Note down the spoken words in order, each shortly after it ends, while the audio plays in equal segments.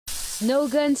Snow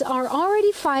guns are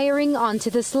already firing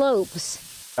onto the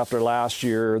slopes. After last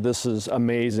year, this is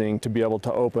amazing to be able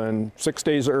to open 6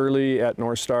 days early at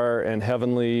Northstar and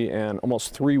Heavenly and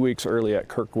almost 3 weeks early at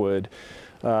Kirkwood.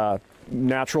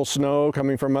 Natural snow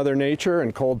coming from Mother Nature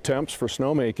and cold temps for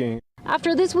snowmaking.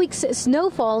 After this week's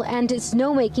snowfall and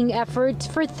snowmaking efforts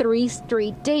for 3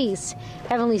 straight days,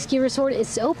 Heavenly Ski Resort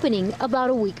is opening about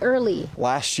a week early.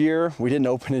 Last year, we didn't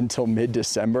open until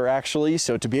mid-December actually,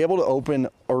 so to be able to open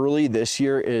early this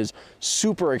year is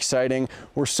super exciting.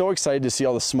 We're so excited to see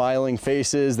all the smiling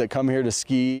faces that come here to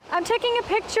ski. I'm taking a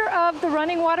picture of the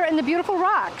running water and the beautiful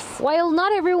rocks. While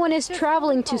not everyone is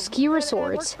traveling to ski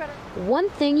resorts, one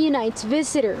thing unites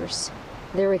visitors: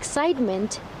 their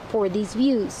excitement for these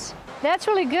views. That's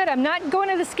really good. I'm not going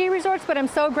to the ski resorts, but I'm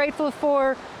so grateful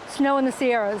for snow in the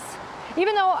Sierras.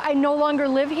 Even though I no longer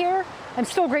live here, I'm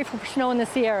still grateful for snow in the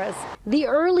Sierras. The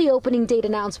early opening date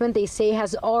announcement, they say,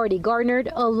 has already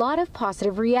garnered a lot of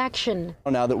positive reaction.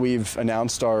 Now that we've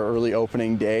announced our early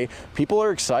opening day, people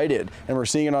are excited, and we're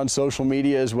seeing it on social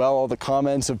media as well, all the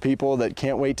comments of people that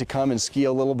can't wait to come and ski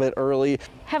a little bit early.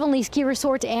 Heavenly Ski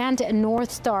Resort and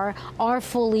Northstar are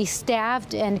fully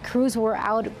staffed, and crews were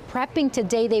out prepping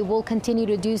today. They will continue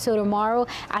to do so tomorrow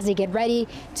as they get ready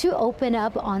to open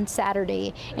up on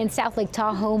Saturday. In South Lake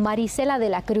Tahoe, Marisela de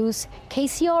la Cruz,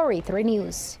 KCRA 3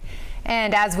 News.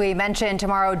 And as we mentioned,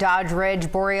 tomorrow Dodge Ridge,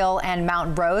 Boreal, and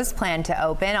Mount Rose plan to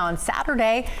open. On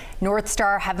Saturday,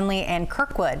 Northstar, Heavenly, and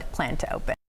Kirkwood plan to open.